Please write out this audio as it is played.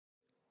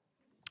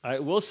I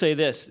will say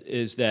this,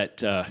 is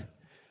that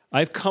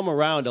I've come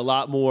around a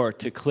lot more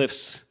to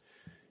Cliff's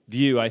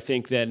view, I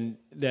think, than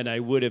I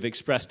would have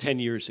expressed 10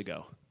 years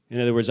ago. In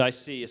other words, I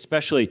see,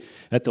 especially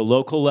at the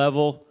local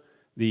level,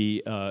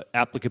 the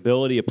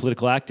applicability of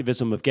political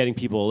activism, of getting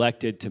people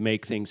elected to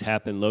make things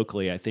happen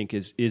locally, I think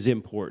is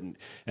important.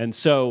 And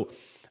so,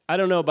 I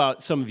don't know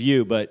about some of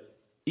you, but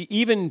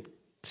even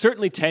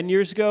certainly 10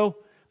 years ago,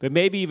 but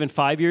maybe even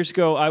 5 years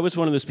ago, I was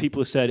one of those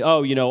people who said,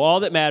 oh, you know, all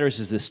that matters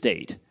is the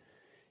state.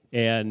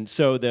 And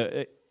so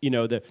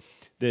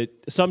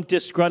some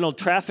disgruntled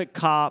traffic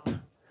cop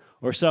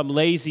or some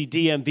lazy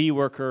DMV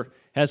worker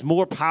has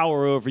more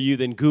power over you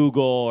than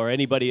Google or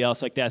anybody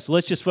else like that. So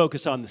let's just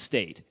focus on the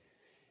state.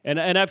 And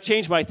I've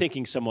changed my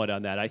thinking somewhat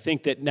on that. I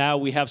think that now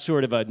we have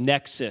sort of a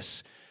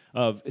nexus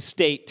of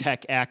state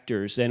tech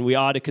actors, and we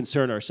ought to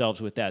concern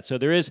ourselves with that. So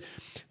there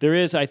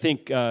is, I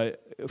think,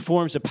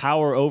 forms of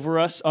power over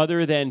us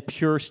other than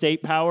pure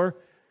state power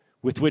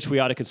with which we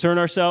ought to concern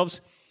ourselves.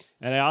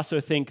 And I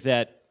also think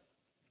that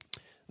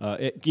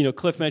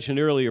Cliff mentioned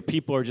earlier,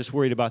 people are just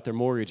worried about their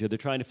mortgage, or they're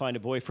trying to find a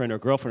boyfriend or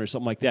girlfriend or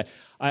something like that.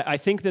 I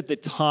think that the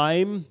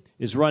time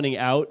is running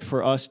out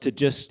for us to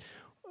just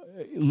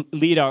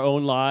lead our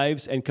own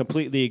lives and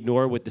completely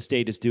ignore what the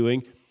state is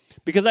doing.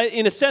 Because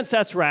in a sense,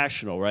 that's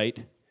rational, right?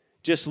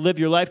 Just live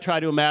your life, try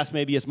to amass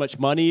maybe as much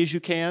money as you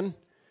can,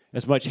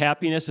 as much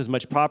happiness, as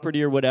much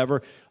property or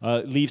whatever,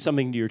 leave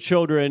something to your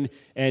children,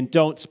 and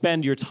don't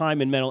spend your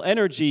time and mental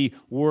energy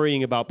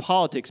worrying about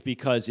politics,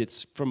 because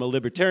it's, from a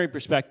libertarian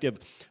perspective,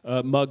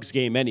 a mug's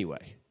game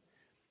anyway.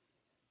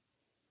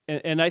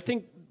 And I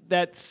think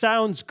that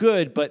sounds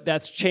good, but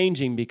that's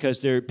changing,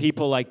 because there are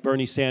people like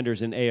Bernie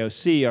Sanders and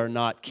AOC are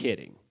not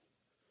kidding.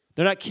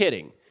 They're not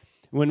kidding.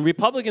 When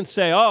Republicans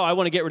say, oh, I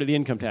want to get rid of the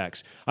income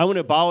tax, I want to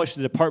abolish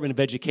the Department of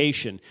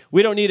Education,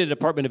 we don't need a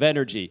Department of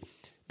Energy,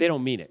 they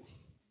don't mean it.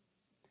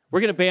 We're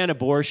going to ban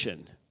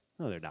abortion.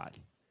 No, they're not.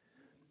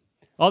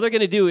 All they're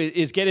going to do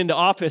is get into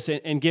office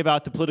and give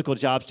out the political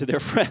jobs to their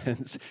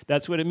friends.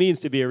 That's what it means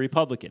to be a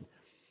Republican.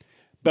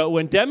 But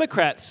when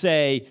Democrats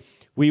say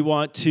we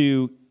want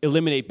to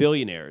eliminate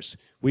billionaires,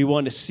 we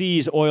want to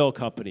seize oil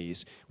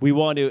companies, we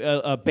want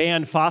to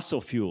ban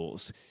fossil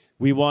fuels,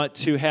 we want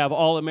to have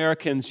all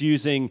Americans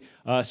using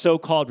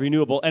so-called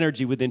renewable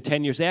energy within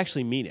 10 years, they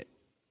actually mean it.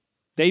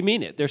 They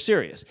mean it. They're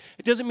serious.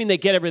 It doesn't mean they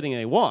get everything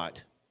they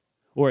want,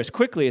 or as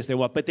quickly as they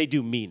want, but they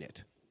do mean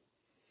it.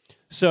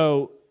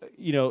 So,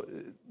 you know,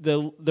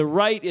 the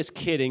right is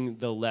kidding,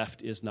 the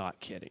left is not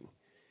kidding.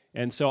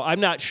 And so I'm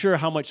not sure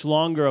how much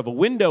longer of a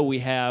window we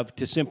have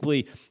to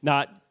simply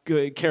not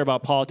care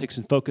about politics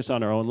and focus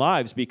on our own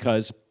lives,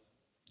 because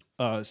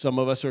some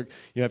of us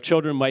have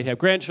children, might have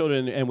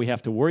grandchildren, and we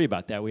have to worry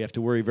about that. We have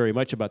to worry very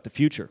much about the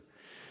future.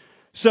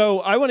 So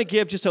I want to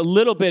give just a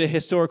little bit of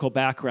historical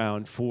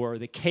background for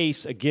the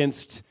case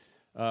against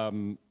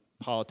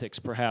politics,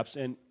 perhaps,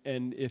 and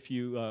if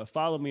you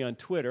follow me on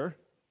Twitter,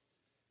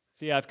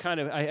 see,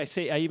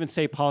 I even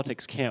say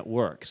politics can't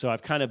work. So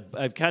I've kind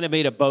of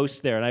made a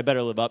boast there, and I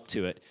better live up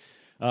to it.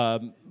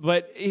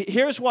 But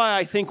here's why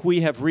I think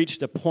we have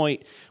reached a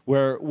point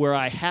where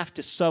I have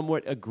to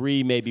somewhat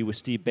agree maybe with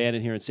Steve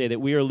Bannon here and say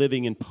that we are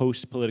living in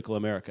post-political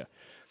America.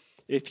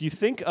 If you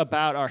think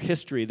about our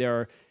history, there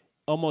are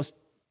almost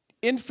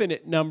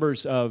infinite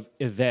numbers of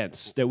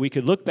events that we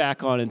could look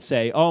back on and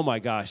say, oh my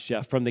gosh,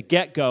 Jeff, from the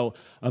get-go,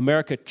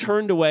 America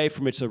turned away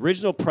from its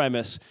original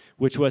premise,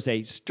 which was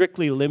a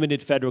strictly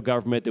limited federal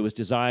government that was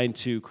designed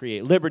to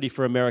create liberty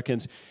for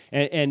Americans,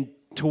 and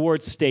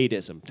towards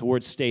statism,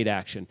 towards state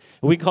action.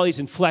 And we can call these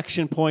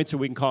inflection points, or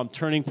we can call them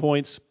turning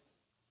points.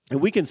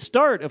 And we can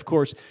start, of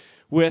course,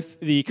 with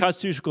the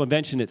Constitutional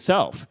Convention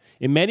itself.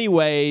 In many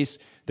ways,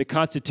 the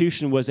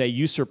Constitution was a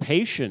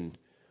usurpation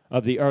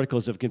of the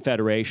Articles of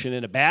Confederation,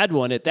 and a bad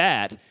one at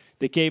that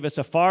gave us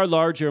a far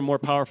larger and more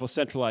powerful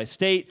centralized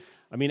state.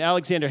 I mean,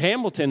 Alexander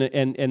Hamilton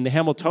and the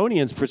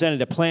Hamiltonians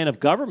presented a plan of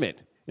government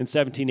in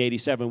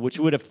 1787, which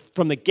would have,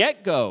 from the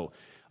get-go,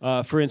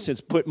 for instance,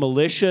 put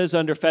militias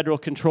under federal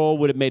control,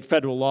 would have made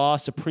federal law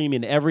supreme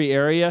in every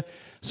area.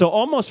 So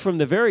almost from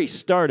the very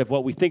start of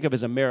what we think of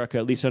as America,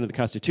 at least under the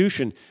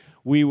Constitution,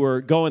 we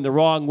were going the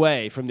wrong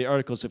way from the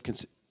Articles of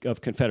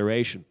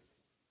Confederation.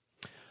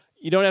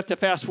 You don't have to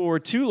fast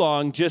forward too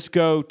long, just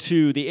go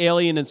to the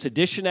Alien and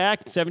Sedition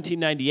Act,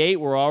 1798.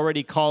 We're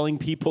already calling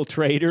people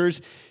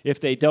traitors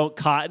if they don't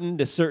cotton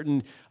to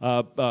certain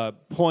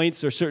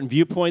points or certain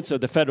viewpoints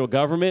of the federal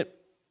government.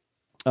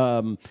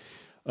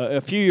 A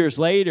few years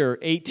later,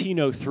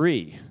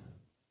 1803,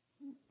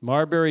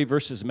 Marbury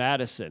versus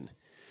Madison.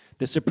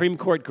 The Supreme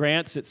Court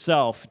grants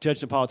itself,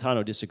 Judge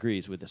Napolitano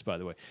disagrees with this, by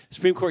the way. The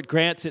Supreme Court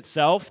grants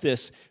itself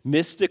this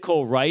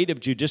mystical right of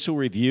judicial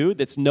review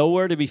that's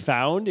nowhere to be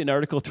found in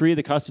Article 3 of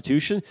the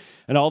Constitution,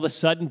 and all of a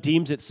sudden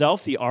deems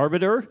itself the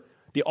arbiter,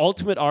 the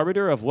ultimate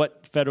arbiter of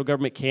what federal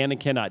government can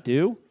and cannot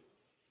do.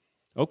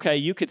 Okay,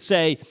 you could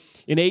say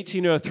in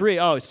 1803,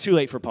 oh, it's too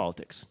late for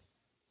politics.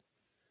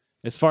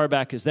 As far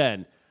back as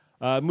then.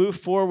 Move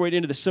forward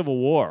into the Civil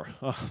War.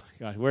 Oh,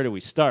 my God, where do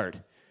we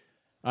start?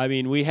 I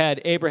mean, we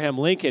had Abraham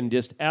Lincoln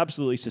just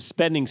absolutely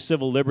suspending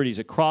civil liberties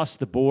across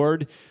the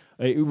board.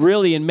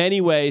 Really, in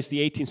many ways, the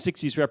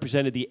 1860s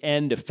represented the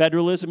end of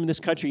federalism in this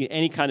country,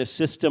 any kind of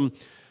system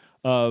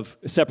of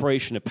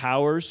separation of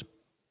powers.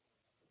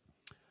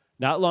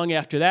 Not long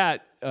after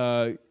that,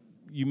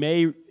 you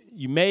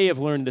may have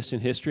learned this in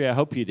history, I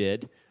hope you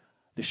did,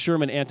 the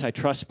Sherman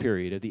antitrust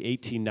period of the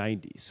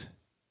 1890s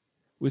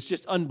was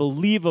just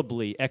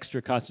unbelievably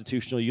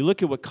extra-constitutional. You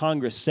look at what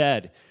Congress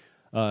said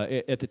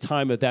at the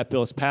time of that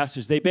bill's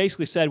passage. They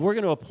basically said, we're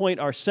going to appoint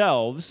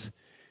ourselves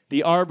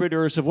the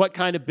arbiters of what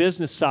kind of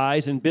business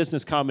size and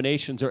business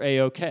combinations are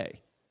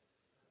A-OK.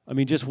 I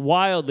mean, just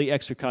wildly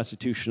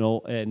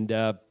extra-constitutional, and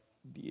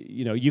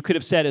you know, you could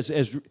have said as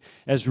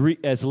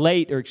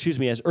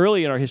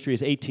early in our history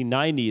as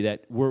 1890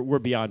 that we're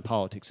beyond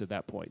politics at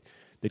that point,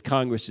 that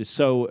Congress is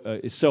so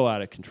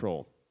out of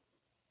control.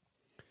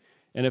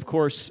 And of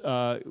course,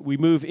 we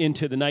move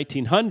into the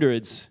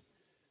 1900s,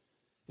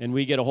 and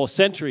we get a whole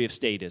century of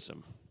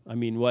statism. I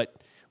mean, what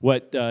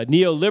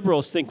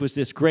neoliberals think was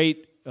this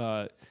great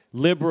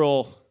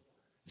liberal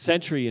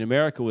century in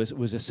America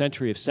was a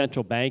century of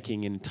central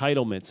banking and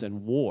entitlements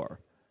and war.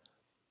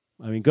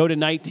 I mean, go to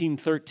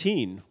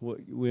 1913.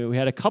 We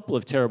had a couple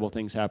of terrible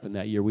things happen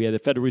that year. We had the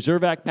Federal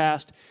Reserve Act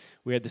passed.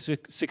 We had the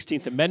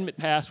 16th Amendment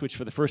passed, which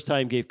for the first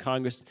time gave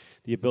Congress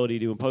the ability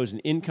to impose an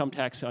income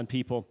tax on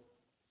people,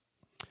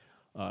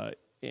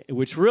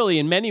 which really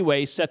in many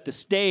ways set the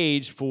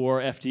stage for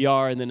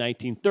FDR in the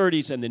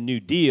 1930s and the New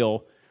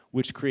Deal,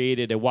 which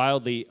created a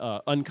wildly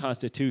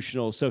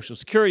unconstitutional Social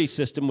Security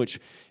system,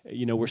 which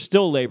we're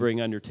still laboring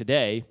under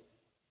today.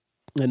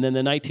 And then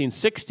the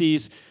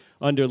 1960s,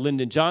 under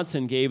Lyndon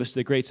Johnson, gave us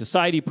the Great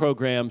Society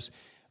programs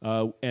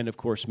and, of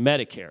course,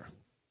 Medicare.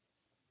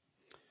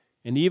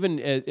 And even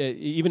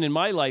in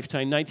my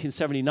lifetime,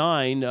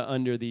 1979,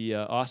 under the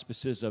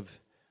auspices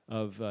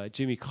of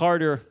Jimmy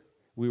Carter,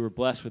 we were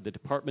blessed with the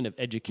Department of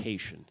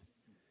Education,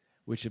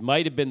 which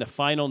might have been the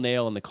final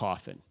nail in the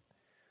coffin.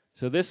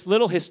 So this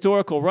little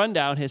historical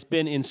rundown has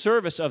been in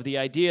service of the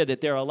idea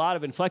that there are a lot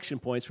of inflection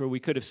points where we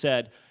could have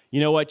said, you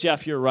know what,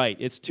 Jeff, you're right.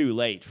 It's too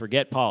late.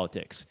 Forget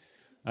politics.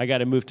 I got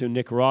to move to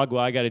Nicaragua.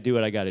 I got to do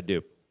what I got to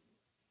do.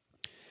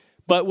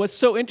 But what's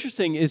so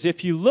interesting is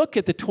if you look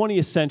at the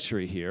 20th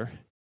century here,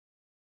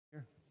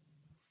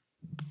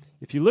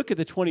 if you look at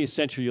the 20th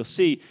century, you'll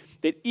see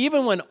that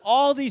even when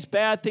all these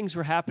bad things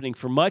were happening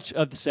for much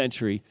of the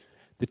century,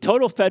 the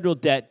total federal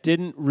debt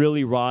didn't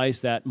really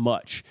rise that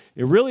much.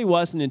 It really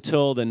wasn't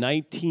until the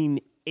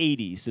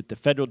 1980s that the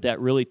federal debt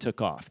really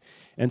took off.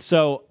 And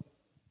so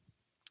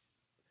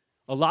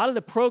a lot of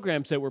the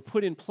programs that were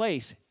put in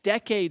place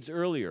decades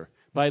earlier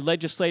by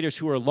legislators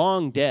who are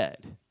long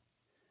dead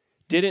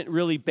didn't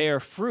really bear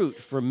fruit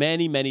for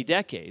many, many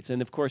decades.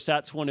 And of course,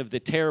 that's one of the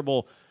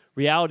terrible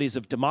realities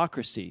of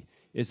democracy,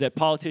 is that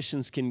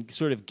politicians can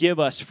sort of give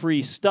us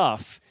free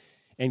stuff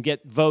and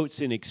get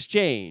votes in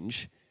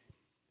exchange,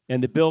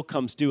 and the bill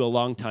comes due a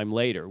long time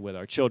later with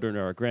our children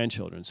or our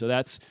grandchildren. So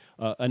that's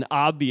an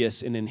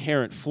obvious and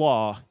inherent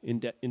flaw in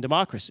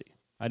democracy.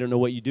 I don't know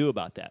what you do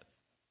about that.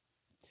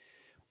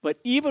 But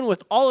even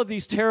with all of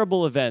these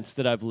terrible events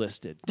that I've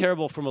listed,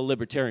 terrible from a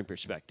libertarian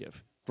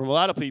perspective, from a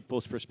lot of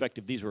people's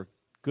perspective, these were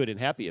good and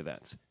happy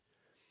events.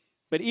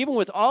 But even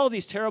with all of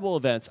these terrible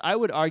events, I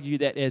would argue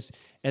that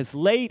as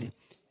late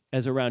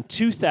as around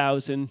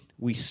 2000,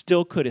 we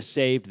still could have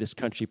saved this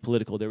country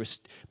politically,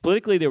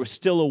 there was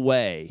still a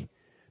way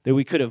that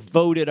we could have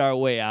voted our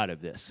way out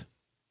of this.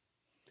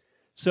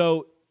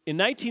 So in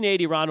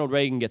 1980, Ronald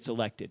Reagan gets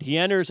elected. He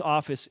enters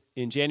office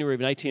in January of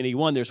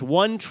 1981. There's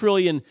 $1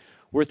 trillion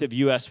worth of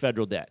U.S.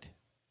 federal debt.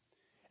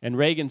 And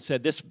Reagan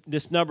said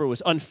this number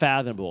was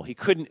unfathomable. He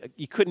couldn't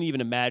even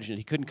imagine it.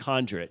 He couldn't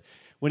conjure it.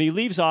 When he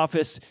leaves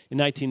office in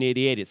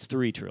 1988, it's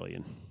 $3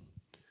 trillion,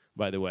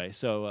 by the way.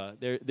 So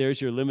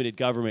there's your limited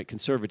government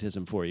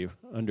conservatism for you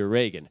under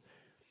Reagan.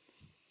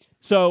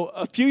 So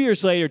a few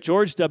years later,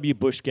 George W.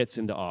 Bush gets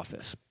into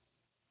office.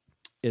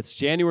 It's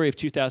January of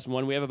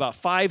 2001. We have about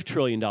 $5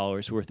 trillion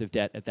worth of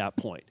debt at that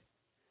point.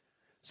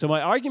 So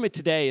my argument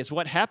today is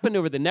what happened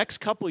over the next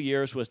couple of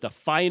years was the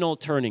final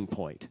turning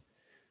point.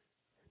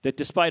 That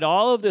despite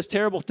all of those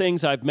terrible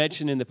things I've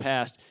mentioned in the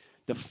past,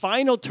 the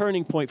final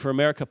turning point for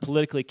America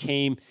politically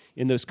came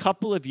in those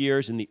couple of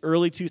years in the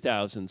early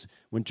 2000s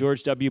when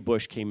George W.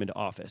 Bush came into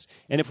office.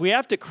 And if we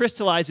have to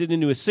crystallize it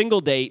into a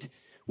single date,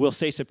 we'll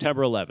say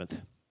September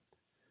 11th.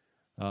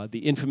 The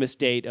infamous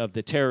date of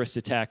the terrorist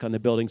attack on the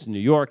buildings in New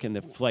York and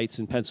the flights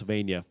in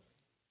Pennsylvania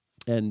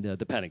and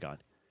the Pentagon.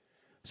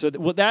 So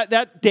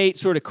that date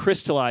sort of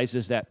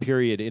crystallizes that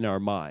period in our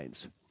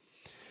minds.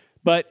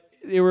 But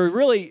there were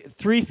really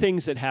three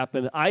things that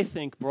happened that I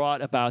think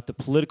brought about the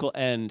political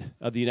end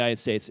of the United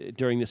States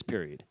during this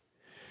period.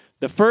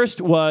 The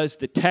first was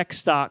the tech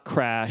stock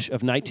crash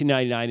of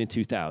 1999 and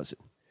 2000.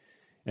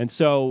 And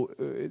so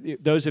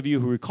those of you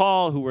who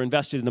recall, who were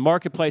invested in the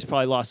marketplace,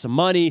 probably lost some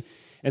money.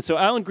 And so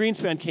Alan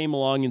Greenspan came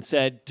along and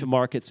said to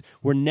markets,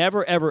 we're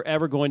never, ever,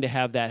 ever going to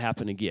have that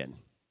happen again.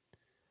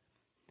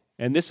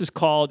 And this is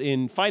called,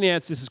 in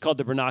finance, this is called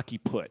the Bernanke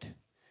put,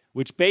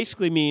 which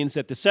basically means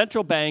that the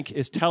central bank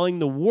is telling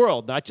the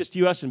world, not just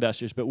U.S.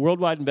 investors, but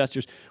worldwide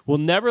investors, we'll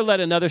never let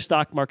another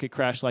stock market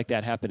crash like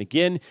that happen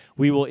again.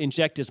 We will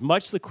inject as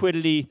much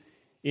liquidity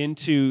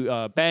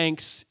into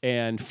banks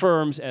and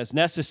firms as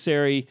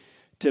necessary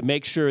to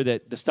make sure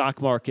that the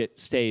stock market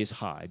stays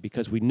high,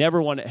 because we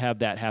never want to have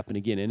that happen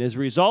again. And as a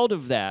result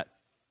of that,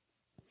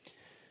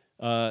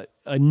 a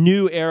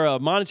new era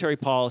of monetary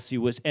policy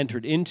was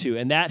entered into,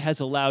 and that has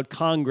allowed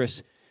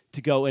Congress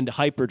to go into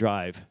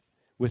hyperdrive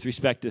with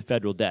respect to the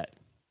federal debt.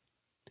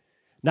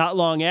 Not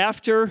long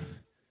after,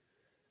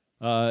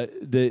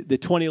 the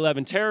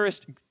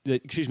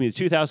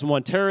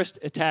 2001 terrorist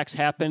attacks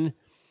happened,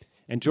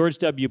 and George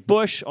W.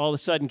 Bush all of a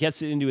sudden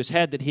gets it into his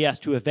head that he has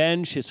to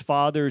avenge his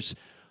father's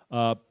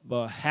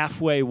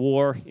halfway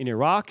war in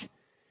Iraq,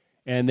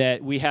 and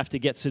that we have to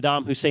get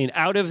Saddam Hussein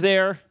out of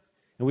there,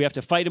 and we have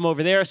to fight him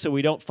over there so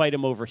we don't fight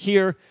him over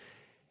here.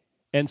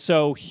 And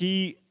so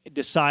he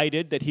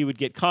decided that he would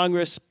get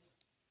Congress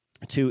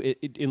to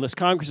enlist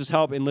Congress's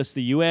help, enlist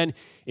the UN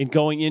in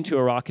going into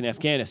Iraq and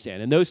Afghanistan.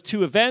 And those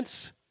two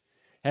events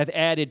have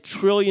added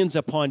trillions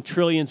upon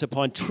trillions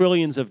upon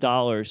trillions of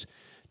dollars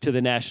to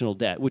the national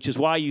debt, which is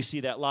why you see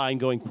that line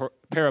going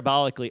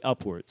parabolically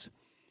upwards.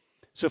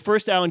 So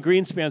first Alan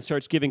Greenspan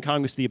starts giving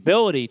Congress the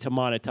ability to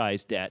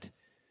monetize debt,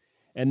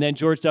 and then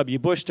George W.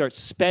 Bush starts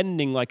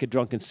spending like a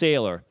drunken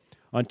sailor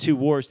on two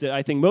wars that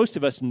I think most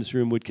of us in this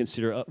room would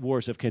consider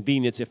wars of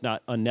convenience, if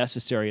not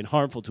unnecessary and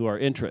harmful to our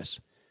interests.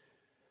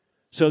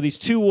 So these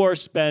two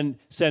wars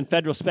send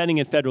federal spending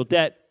and federal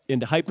debt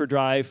into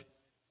hyperdrive,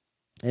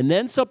 and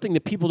then something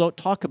that people don't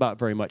talk about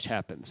very much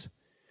happens.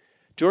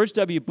 George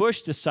W.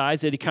 Bush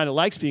decides that he kind of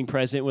likes being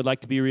president, would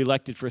like to be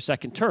reelected for a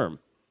second term.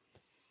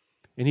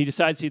 And he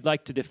decides he'd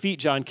like to defeat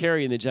John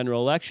Kerry in the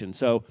general election.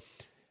 So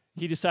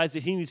he decides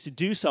that he needs to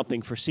do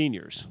something for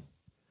seniors.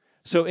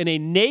 So in a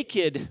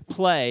naked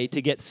play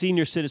to get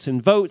senior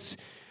citizen votes,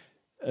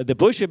 the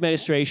Bush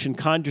administration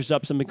conjures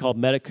up something called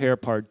Medicare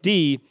Part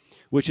D,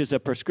 which is a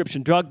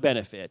prescription drug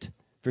benefit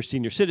for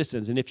senior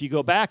citizens. And if you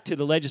go back to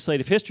the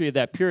legislative history of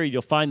that period,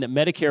 you'll find that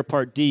Medicare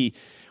Part D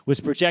was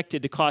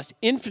projected to cost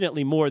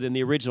infinitely more than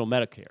the original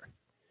Medicare.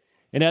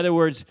 In other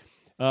words,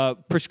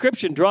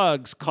 prescription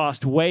drugs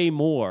cost way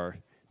more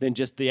than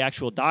just the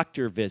actual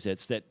doctor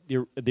visits that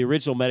the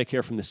original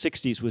Medicare from the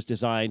 60s was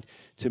designed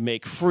to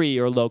make free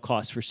or low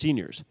cost for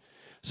seniors.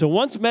 So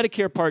once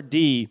Medicare Part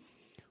D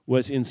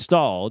was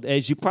installed,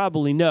 as you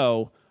probably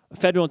know,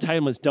 federal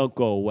entitlements don't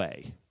go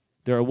away.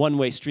 They're a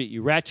one-way street.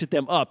 You ratchet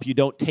them up, you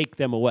don't take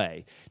them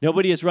away.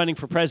 Nobody is running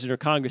for president or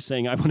Congress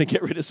saying, I want to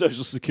get rid of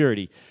Social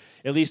Security,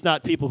 at least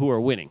not people who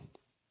are winning.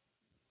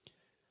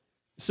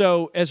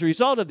 So as a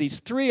result of these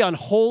three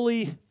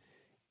unholy,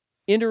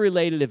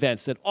 interrelated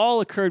events that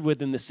all occurred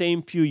within the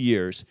same few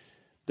years,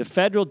 the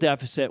federal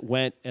deficit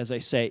went, as I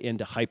say,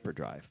 into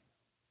hyperdrive.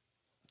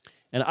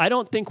 And I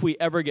don't think we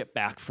ever get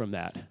back from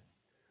that.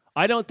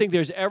 I don't think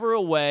there's ever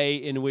a way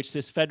in which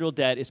this federal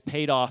debt is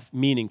paid off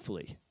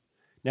meaningfully.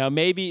 Now,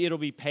 maybe it'll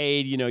be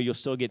paid, you'll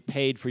still get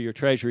paid for your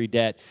treasury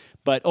debt,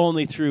 but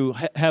only through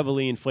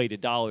heavily inflated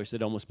dollars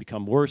that almost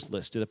become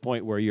worthless to the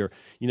point where your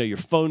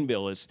phone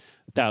bill is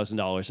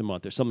 $1,000 a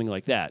month or something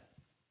like that.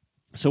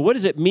 So what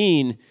does it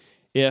mean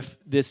if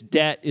this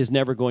debt is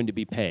never going to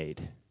be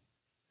paid?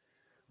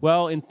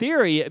 Well, in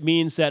theory, it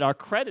means that our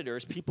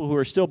creditors, people who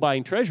are still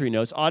buying treasury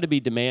notes, ought to be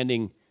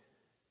demanding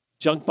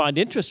junk bond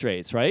interest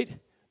rates, right?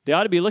 They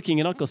ought to be looking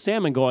at Uncle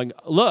Sam and going,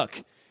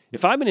 look,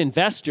 if I'm an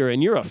investor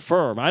and you're a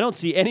firm, I don't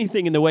see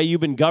anything in the way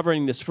you've been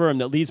governing this firm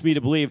that leads me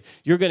to believe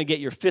you're going to get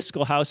your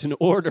fiscal house in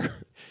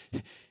order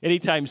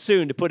anytime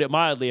soon, to put it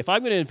mildly. If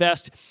I'm going to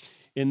invest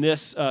in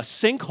this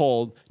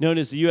sinkhole known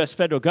as the U.S.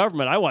 federal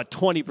government, I want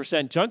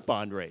 20% junk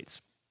bond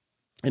rates.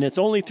 And it's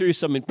only through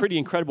some pretty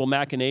incredible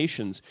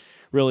machinations,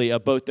 really,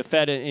 of both the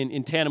Fed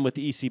in tandem with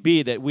the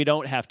ECB that we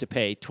don't have to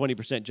pay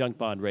 20% junk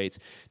bond rates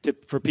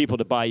for people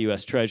to buy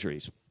U.S.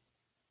 treasuries.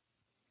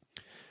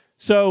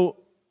 So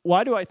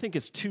why do I think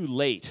it's too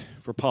late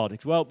for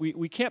politics? Well,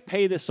 we can't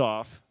pay this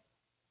off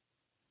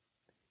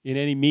in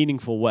any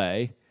meaningful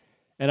way,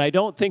 and I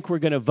don't think we're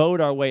going to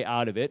vote our way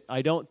out of it.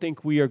 I don't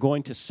think we are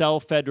going to sell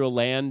federal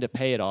land to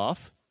pay it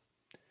off,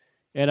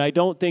 and I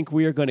don't think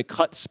we are going to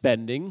cut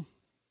spending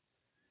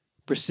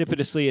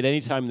precipitously at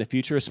any time in the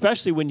future,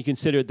 especially when you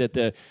consider that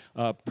the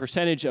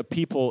percentage of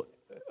people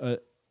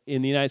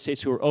in the United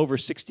States who are over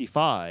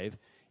 65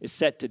 is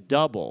set to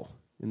double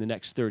in the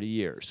next 30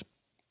 years.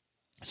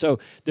 So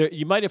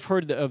you might have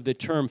heard of the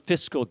term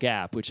fiscal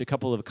gap, which a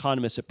couple of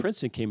economists at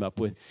Princeton came up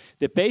with,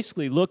 that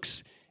basically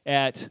looks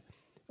at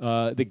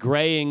the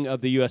graying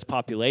of the U.S.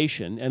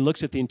 population and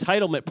looks at the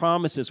entitlement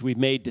promises we've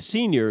made to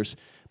seniors,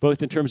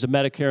 both in terms of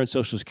Medicare and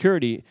Social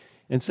Security,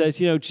 and says,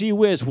 gee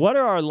whiz, what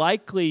are our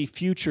likely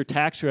future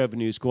tax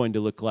revenues going to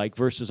look like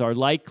versus our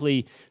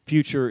likely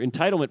future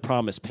entitlement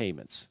promise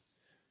payments?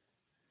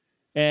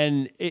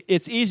 And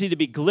it's easy to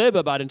be glib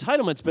about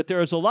entitlements, but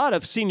there is a lot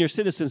of senior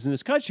citizens in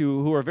this country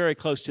who are very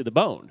close to the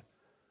bone,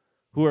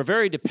 who are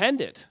very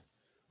dependent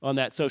on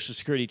that Social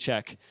Security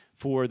check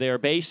for their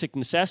basic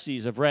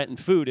necessities of rent and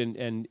food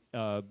and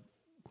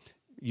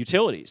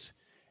utilities.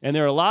 And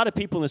there are a lot of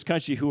people in this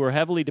country who are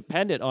heavily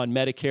dependent on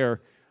Medicare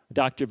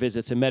doctor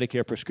visits and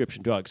Medicare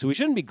prescription drugs. So we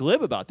shouldn't be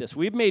glib about this.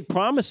 We've made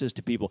promises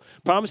to people,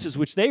 promises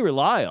which they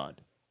rely on.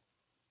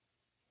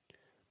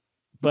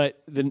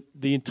 But the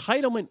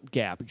entitlement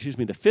gap,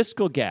 the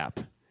fiscal gap,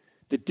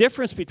 the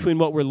difference between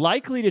what we're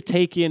likely to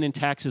take in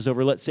taxes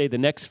over, let's say, the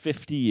next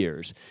 50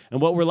 years,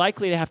 and what we're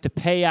likely to have to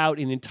pay out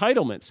in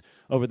entitlements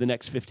over the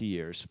next 50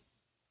 years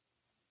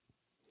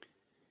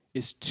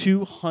is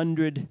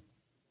 200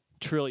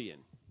 trillion.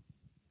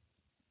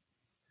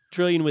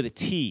 Trillion with a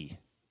T,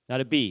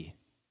 not a B.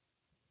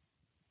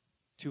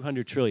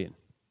 200 trillion.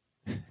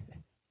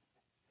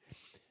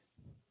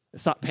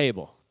 It's not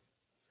payable.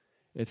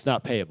 It's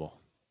not payable.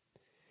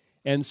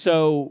 And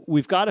so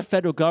we've got a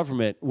federal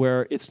government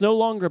where it's no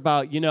longer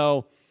about,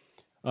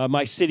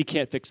 my city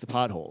can't fix the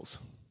potholes,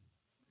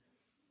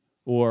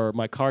 or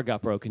my car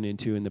got broken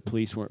into and the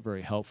police weren't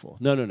very helpful.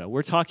 No, no, no.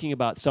 We're talking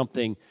about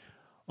something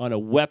on a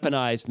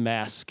weaponized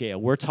mass scale.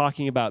 We're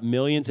talking about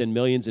millions and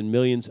millions and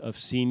millions of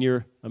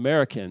senior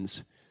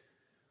Americans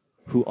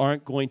who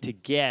aren't going to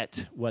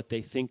get what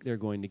they think they're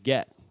going to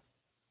get.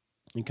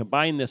 And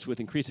combine this with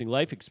increasing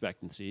life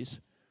expectancies,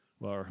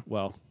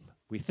 well,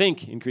 we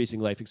think increasing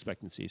life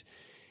expectancies,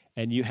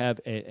 and you have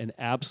an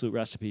absolute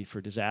recipe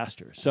for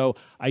disaster. So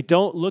I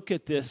don't look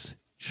at this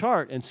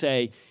chart and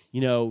say,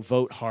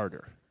 vote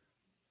harder.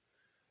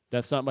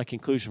 That's not my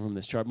conclusion from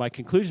this chart. My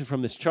conclusion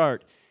from this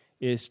chart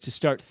is to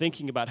start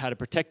thinking about how to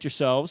protect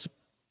yourselves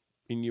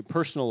in your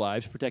personal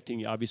lives,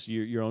 protecting obviously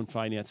your own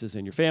finances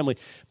and your family,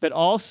 but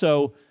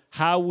also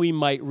how we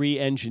might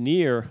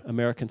re-engineer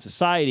American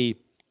society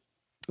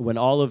when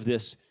all of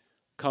this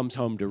comes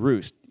home to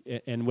roost,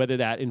 and whether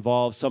that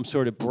involves some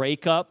sort of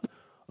breakup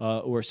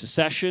or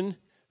secession,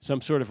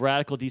 some sort of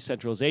radical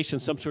decentralization,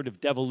 some sort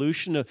of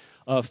devolution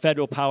of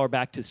federal power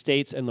back to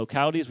states and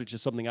localities, which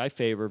is something I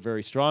favor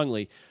very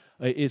strongly,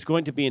 is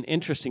going to be an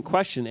interesting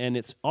question, and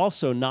it's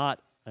also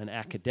not an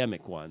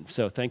academic one.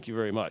 So thank you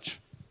very much.